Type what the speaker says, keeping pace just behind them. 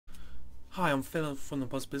Hi, I'm Phil from the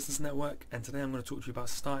Buzz Business Network, and today I'm going to talk to you about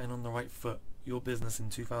starting on the right foot, your business in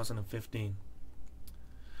 2015.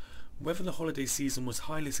 Whether the holiday season was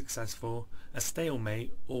highly successful, a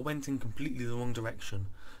stalemate, or went in completely the wrong direction,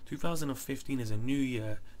 2015 is a new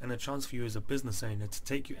year and a chance for you as a business owner to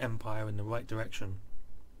take your empire in the right direction.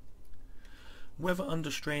 Whether under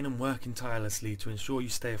strain and working tirelessly to ensure you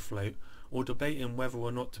stay afloat, or debating whether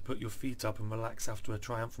or not to put your feet up and relax after a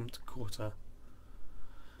triumphant quarter,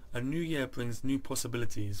 a new year brings new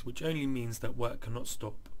possibilities, which only means that work cannot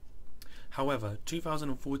stop. However,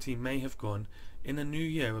 2014 may have gone. In a new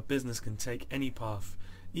year, a business can take any path,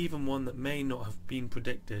 even one that may not have been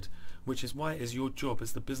predicted, which is why it is your job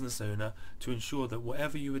as the business owner to ensure that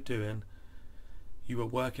whatever you are doing, you are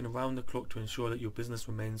working around the clock to ensure that your business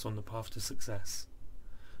remains on the path to success.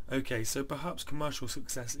 Okay, so perhaps commercial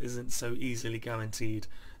success isn't so easily guaranteed,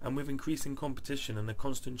 and with increasing competition and a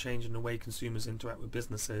constant change in the way consumers interact with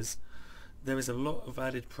businesses, there is a lot of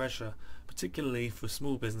added pressure, particularly for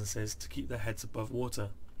small businesses, to keep their heads above water.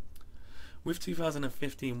 With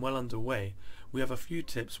 2015 well underway, we have a few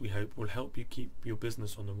tips we hope will help you keep your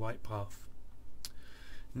business on the right path.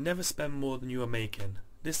 Never spend more than you are making.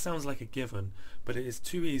 This sounds like a given, but it is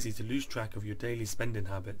too easy to lose track of your daily spending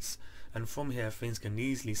habits, and from here things can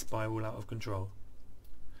easily spiral out of control.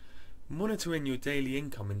 Monitoring your daily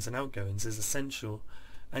incomings and outgoings is essential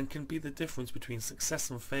and can be the difference between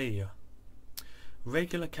success and failure.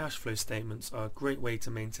 Regular cash flow statements are a great way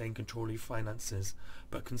to maintain control of your finances,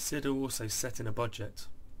 but consider also setting a budget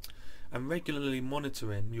and regularly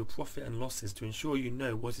monitoring your profit and losses to ensure you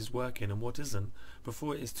know what is working and what isn't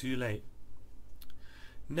before it is too late.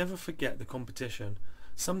 Never forget the competition.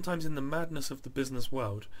 Sometimes in the madness of the business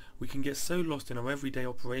world, we can get so lost in our everyday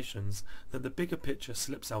operations that the bigger picture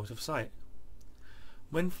slips out of sight.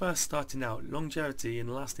 When first starting out, longevity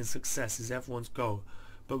and lasting success is everyone's goal,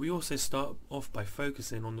 but we also start off by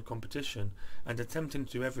focusing on the competition and attempting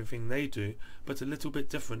to do everything they do, but a little bit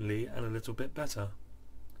differently and a little bit better.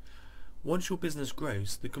 Once your business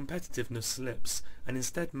grows, the competitiveness slips, and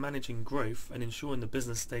instead managing growth and ensuring the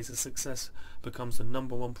business stays a success becomes the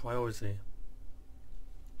number one priority.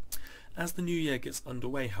 As the new year gets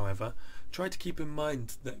underway, however, try to keep in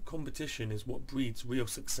mind that competition is what breeds real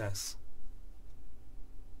success.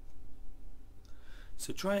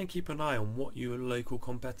 So try and keep an eye on what your local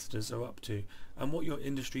competitors are up to and what your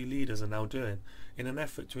industry leaders are now doing in an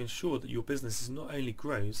effort to ensure that your business not only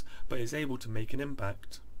grows but is able to make an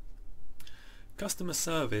impact. Customer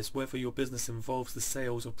service, whether your business involves the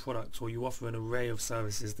sales of products or you offer an array of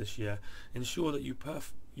services this year, ensure that you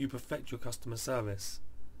perfect your customer service.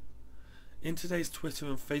 In today's Twitter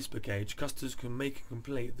and Facebook age, customers can make a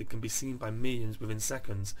complaint that can be seen by millions within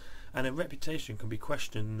seconds, and a reputation can be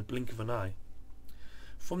questioned in the blink of an eye.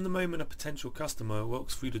 From the moment a potential customer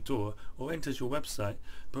walks through the door or enters your website,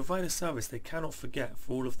 provide a service they cannot forget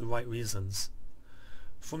for all of the right reasons.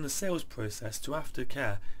 From the sales process to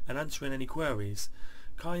aftercare and answering any queries,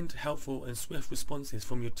 kind, helpful and swift responses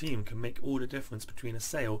from your team can make all the difference between a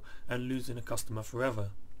sale and losing a customer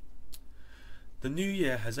forever. The new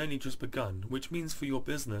year has only just begun, which means for your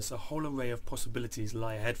business a whole array of possibilities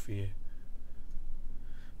lie ahead for you.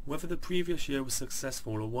 Whether the previous year was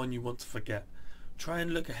successful or one you want to forget, try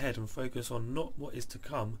and look ahead and focus on not what is to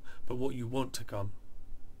come, but what you want to come.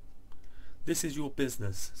 This is your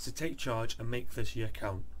business, so take charge and make this year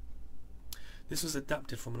count. This was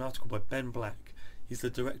adapted from an article by Ben Black. He's the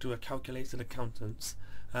director of Calculated Accountants.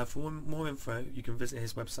 For more info, you can visit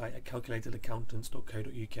his website at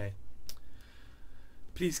calculatedAccountants.co.uk.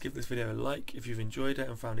 Please give this video a like if you've enjoyed it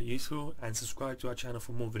and found it useful, and subscribe to our channel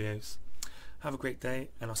for more videos. Have a great day,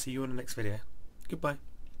 and I'll see you in the next video. Goodbye.